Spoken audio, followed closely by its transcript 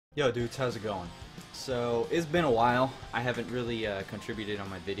Yo dudes, how's it going? So, it's been a while. I haven't really contributed on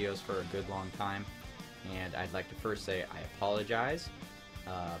my videos for a good long time, and I'd like to first say I apologize,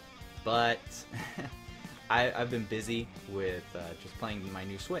 but I've been busy with just playing my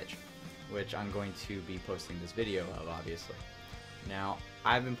new Switch, which I'm going to be posting this video of, obviously. Now,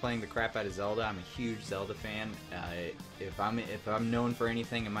 I've been playing the crap out of Zelda. I'm a huge Zelda fan. If I'm known for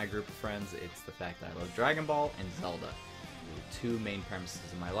anything in my group of friends, it's the fact that I love Dragon Ball and Zelda. The two main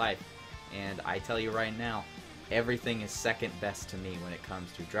premises in my life, and I tell you right now, everything is second best to me when it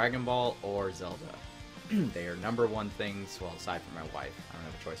comes to Dragon Ball or Zelda. They are number one things, well, aside from my wife. I don't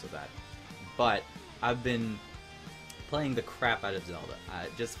have a choice of that. But I've been playing the crap out of Zelda.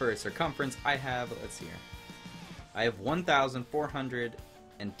 Just for a circumference, I have, let's see here, I have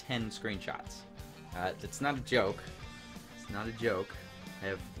 1,410 screenshots. It's not a joke. It's not a joke. I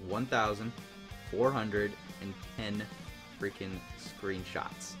have 1,410 freaking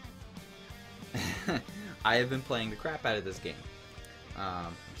screenshots. I have been playing the crap out of this game.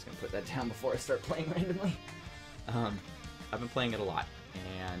 I'm just gonna put that down before I start playing randomly. I've been playing it a lot,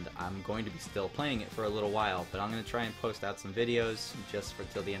 and I'm going to be still playing it for a little while, but I'm gonna try and post out some videos just for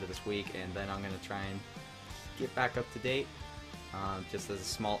till the end of this week, and then I'm gonna try and get back up to date. Just as a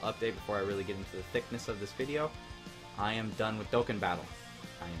small update before I really get into the thickness of this video, I am done with Dokkan Battle.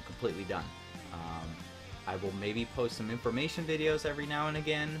 I am completely done. I will maybe post some information videos every now and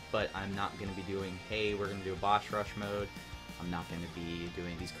again, but I'm not going to be doing, hey, we're going to do a boss rush mode. I'm not going to be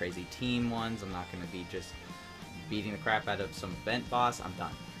doing these crazy team ones. I'm not going to be just beating the crap out of some event boss. I'm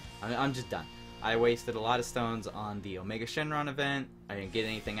done. I'm just done. I wasted a lot of stones on the Omega Shenron event. I didn't get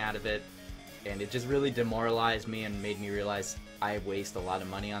anything out of it, and it just really demoralized me and made me realize I waste a lot of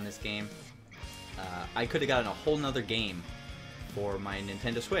money on this game. I could have gotten a whole nother game for my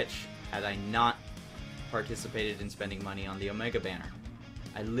Nintendo Switch had I not participated in spending money on the Omega banner.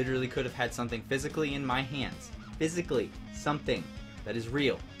 I literally could have had something physically in my hands. Physically, something that is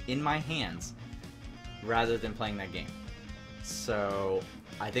real in my hands rather than playing that game. So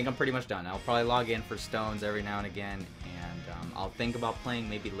I think I'm pretty much done. I'll probably log in for stones every now and again, and I'll think about playing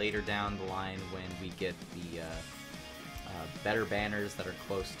maybe later down the line when we get the better banners that are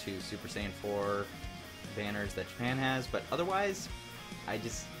close to Super Saiyan 4 banners that Japan has, but otherwise I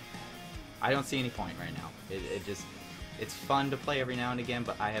don't see any point right now. It's fun to play every now and again,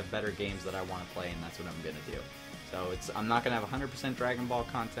 but I have better games that I want to play, and that's what I'm going to do. So I'm not going to have 100% Dragon Ball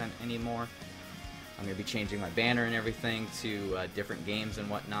content anymore. I'm going to be changing my banner and everything to different games and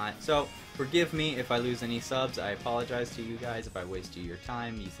whatnot. So forgive me if I lose any subs. I apologize to you guys if I waste your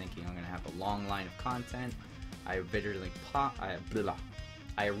time, you thinking I'm going to have a long line of content. I originally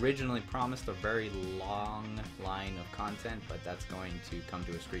promised a very long line of content, but that's going to come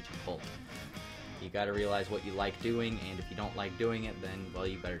to a screeching halt. You gotta realize what you like doing, and if you don't like doing it, then, well,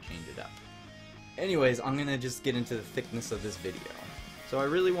 you better change it up. Anyways, I'm gonna just get into the thickness of this video. So I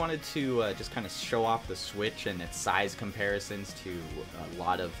really wanted to just kind of show off the Switch and its size comparisons to a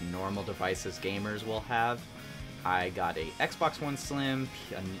lot of normal devices gamers will have. I got a Xbox One Slim,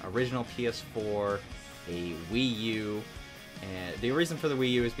 an original PS4, a Wii U, and the reason for the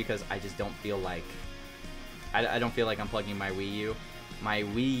Wii U is because I just don't feel like I don't feel like I'm plugging my Wii U. My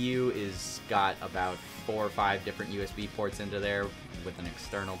Wii U is got about 4 or 5 different USB ports into there with an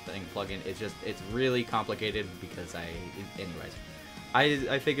external thing plug-in. It's really complicated because anyways.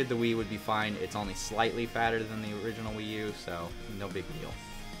 I figured the Wii would be fine. It's only slightly fatter than the original Wii U, so no big deal.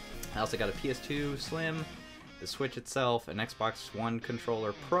 I also got a PS2 Slim, the Switch itself, an Xbox One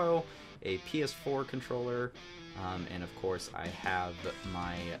controller Pro, a PS4 controller, and of course I have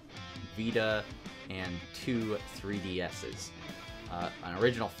my Vita and 2 3DSs. An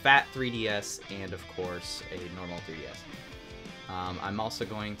original fat 3DS and of course a normal 3DS. I'm also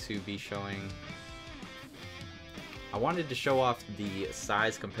going to be showing... I wanted to show off the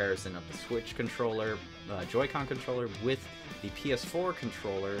size comparison of the Switch controller, Joy-Con controller with the PS4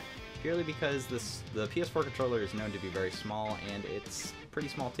 controller, purely because the PS4 controller is known to be very small, and it's pretty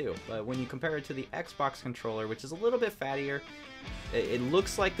small too. But when you compare it to the Xbox controller, which is a little bit fattier, it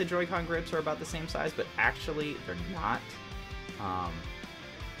looks like the Joy-Con grips are about the same size, but actually they're not.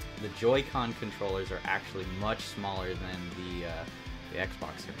 The Joy-Con controllers are actually much smaller than the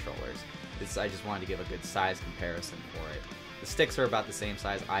Xbox controllers. I just wanted to give a good size comparison for it. The sticks are about the same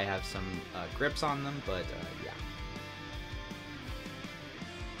size. I have some grips on them, but yeah.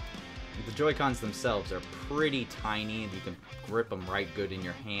 The Joy-Cons themselves are pretty tiny, and you can grip them right good in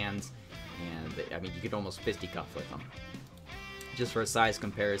your hands, and I mean, you could almost fisticuff with them. Just for a size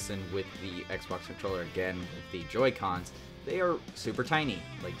comparison with the Xbox controller, again, with the Joy-Cons, they are super tiny,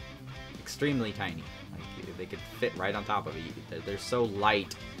 like extremely tiny. Like they could fit right on top of it. They're so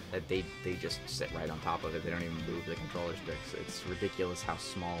light that they just sit right on top of it. They don't even move the controller sticks. It's ridiculous how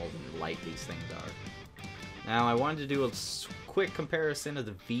small and light these things are. Now, I wanted to do a quick comparison of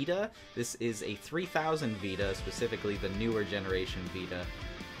the Vita. This is a 3000 Vita, specifically the newer generation Vita,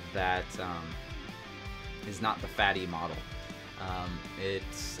 that is not the fatty model.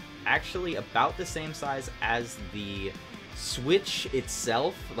 It's actually about the same size as the Switch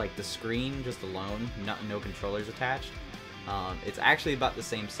itself, like the screen just alone, no controllers attached. It's actually about the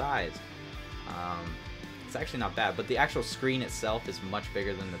same size. It's actually not bad, but the actual screen itself is much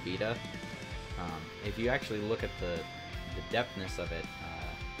bigger than the Vita. If you actually look at the depthness of it,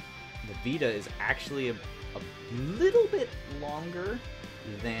 the Vita is actually a little bit longer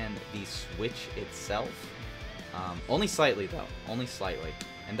than the Switch itself. Only slightly though, only slightly.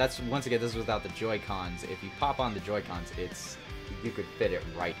 And that's, once again, this is without the Joy-Cons. If you pop on the Joy-Cons, you could fit it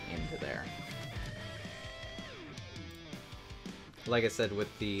right into there. Like I said, with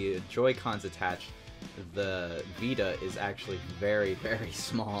the Joy-Cons attached, the Vita is actually very, very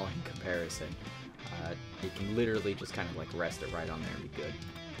small in comparison. You can literally just kind of like rest it right on there and be good.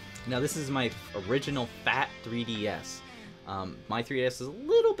 Now, this is my original fat 3DS. My 3DS is a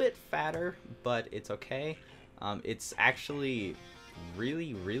little bit fatter, but it's okay. It's actually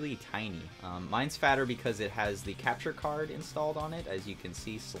really, really tiny. Mine's fatter because it has the capture card installed on it, as you can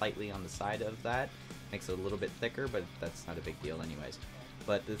see slightly on the side of that. Makes it a little bit thicker, but that's not a big deal anyways.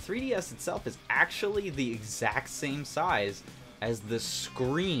 But the 3DS itself is actually the exact same size as the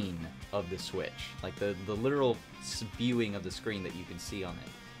screen of the Switch. Like the literal viewing of the screen that you can see on it.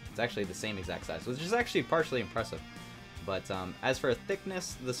 It's actually the same exact size, which is actually partially impressive. But as for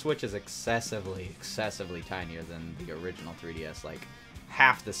thickness, the Switch is excessively tinier than the original 3DS. Like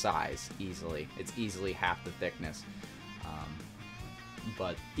half the size, easily. It's easily half the thickness.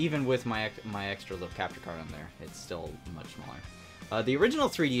 But even with my extra little capture card on there, it's still much smaller. The original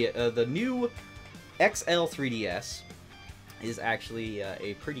 3D, the new XL 3DS is actually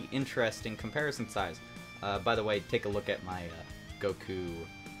a pretty interesting comparison size. By the way, take a look at my Goku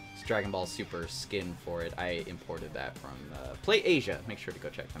Dragon Ball Super skin for it. I imported that from Play Asia. Make sure to go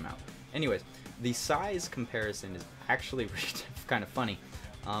check them out. Anyways, the size comparison is actually kind of funny.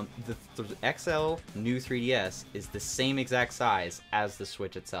 The XL new 3DS is the same exact size as the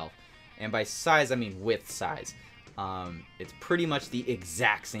Switch itself. And by size, I mean width size. It's pretty much the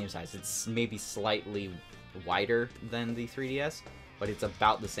exact same size. It's maybe slightly wider than the 3DS, but it's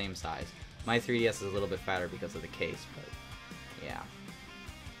about the same size. My 3DS is a little bit fatter because of the case, but yeah.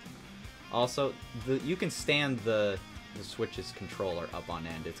 Also, you can stand the Switch's controller up on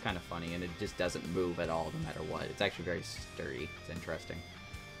end. It's kind of funny, and it just doesn't move at all no matter what. It's actually very sturdy. It's interesting.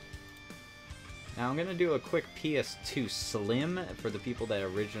 Now I'm going to do a quick PS2 Slim for the people that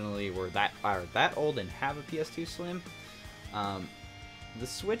originally are that old and have a PS2 Slim. The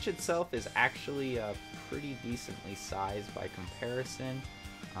Switch itself is actually pretty decently sized by comparison.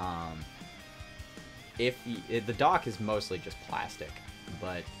 The dock is mostly just plastic,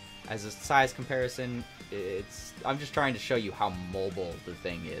 but as a size comparison, I'm just trying to show you how mobile the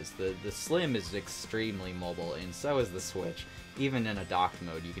thing is. The Slim is extremely mobile, and so is the Switch. Even in a docked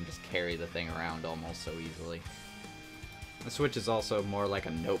mode, you can just carry the thing around almost so easily. The Switch is also more like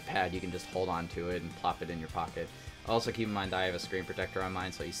a notepad. You can just hold on to it and plop it in your pocket. Also, keep in mind I have a screen protector on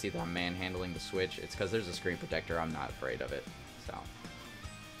mine, so you see that I'm manhandling the Switch. It's because there's a screen protector. I'm not afraid of it. So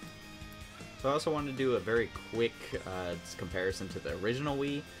I also wanted to do a very quick comparison to the original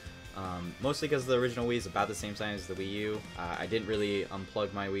Wii. Mostly because the original Wii is about the same size as the Wii U. I didn't really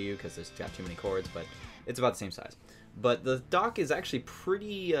unplug my Wii U because it's got too many cords, but it's about the same size. But the dock is actually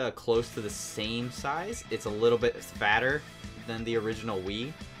pretty close to the same size. It's a little bit fatter than the original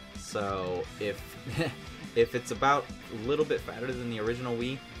Wii. So if if it's about a little bit fatter than the original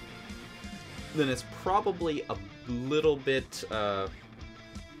Wii, then it's probably a little bit. Then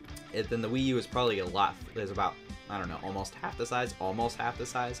the Wii U is probably is about, I don't know, almost half the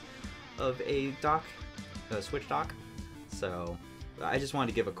size of a dock, a Switch dock. So I just wanted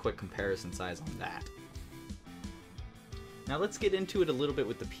to give a quick comparison size on that. Now let's get into it a little bit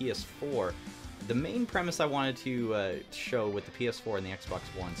with the PS4. The main premise I wanted to show with the PS4 and the Xbox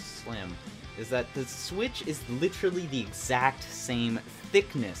One Slim is that the Switch is literally the exact same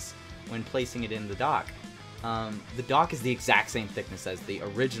thickness when placing it in the dock. The dock is the exact same thickness as the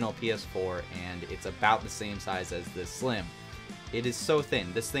original PS4, and it's about the same size as the Slim. It is so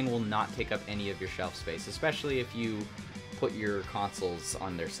thin. This thing will not take up any of your shelf space, especially if you put your consoles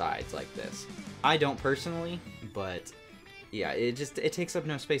on their sides like this. I don't personally, but yeah, it takes up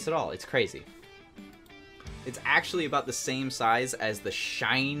no space at all. It's crazy. It's actually about the same size as the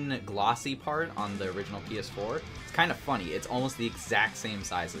shine glossy part on the original PS4. It's kind of funny. It's almost the exact same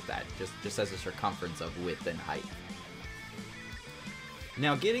size as that, just as a circumference of width and height.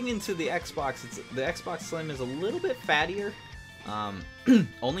 Now, getting into the Xbox, the Xbox Slim is a little bit fattier.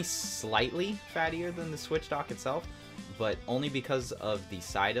 Only slightly fattier than the Switch dock itself, but only because of the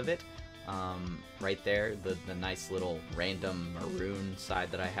side of it. Right there, the nice little random maroon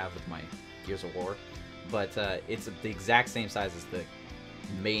side that I have with my Gears of War. But it's the exact same size as the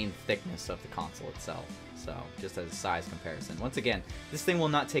main thickness of the console itself. So, just as a size comparison. Once again, this thing will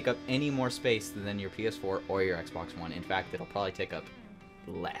not take up any more space than your PS4 or your Xbox One. In fact, it'll probably take up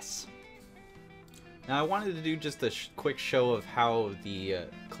less. Now, I wanted to do just a quick show of how the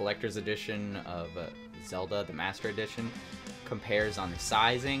Collector's Edition of Zelda, the Master Edition, compares on the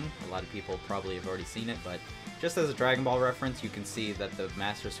sizing. A lot of people probably have already seen it, but just as a Dragon Ball reference, you can see that the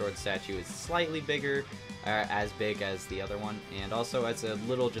Master Sword statue is slightly bigger, as big as the other one. And also, as a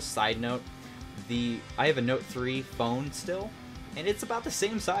little just side note, I have a Note 3 phone still, and it's about the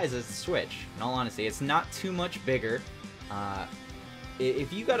same size as the Switch. In all honesty, it's not too much bigger.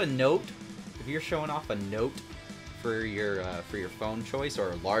 If you got a Note, if you're showing off a Note for your phone choice,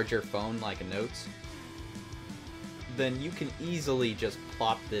 or a larger phone like a Note's, then you can easily just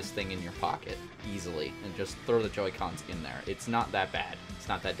plop this thing in your pocket, easily, and just throw the Joy-Cons in there. It's not that bad. It's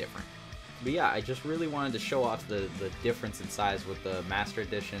not that different. But yeah, I just really wanted to show off the difference in size with the Master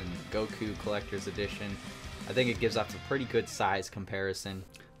Edition, Goku Collector's Edition. I think it gives off a pretty good size comparison.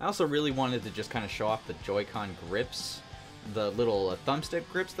 I also really wanted to just kind of show off the Joy-Con grips, the little thumbstick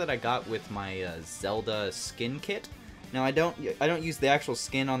grips that I got with my Zelda skin kit. Now, I don't use the actual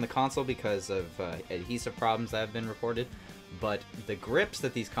skin on the console because of adhesive problems that have been reported, but the grips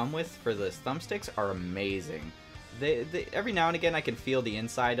that these come with for the thumbsticks are amazing. They every now and again I can feel the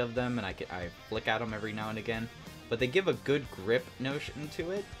inside of them, and I flick at them every now and again, but they give a good grip notion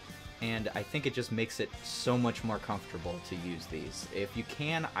to it, and I think it just makes it so much more comfortable to use these. If you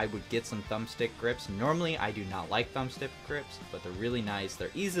can, I would get some thumbstick grips. Normally, I do not like thumbstick grips, but they're really nice. They're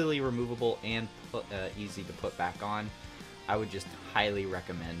easily removable and easy to put back on. I would just highly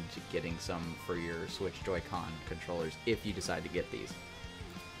recommend getting some for your Switch Joy-Con controllers if you decide to get these.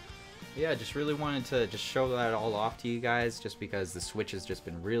 Yeah, just really wanted to just show that all off to you guys, just because the Switch has just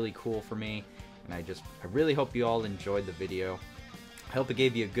been really cool for me, and I really hope you all enjoyed the video. I hope it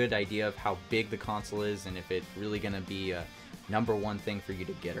gave you a good idea of how big the console is, and if it's really going to be a #1 thing for you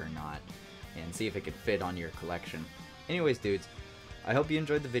to get or not, and see if it could fit on your collection. Anyways, dudes, I hope you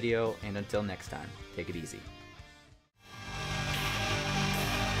enjoyed the video, and until next time, take it easy.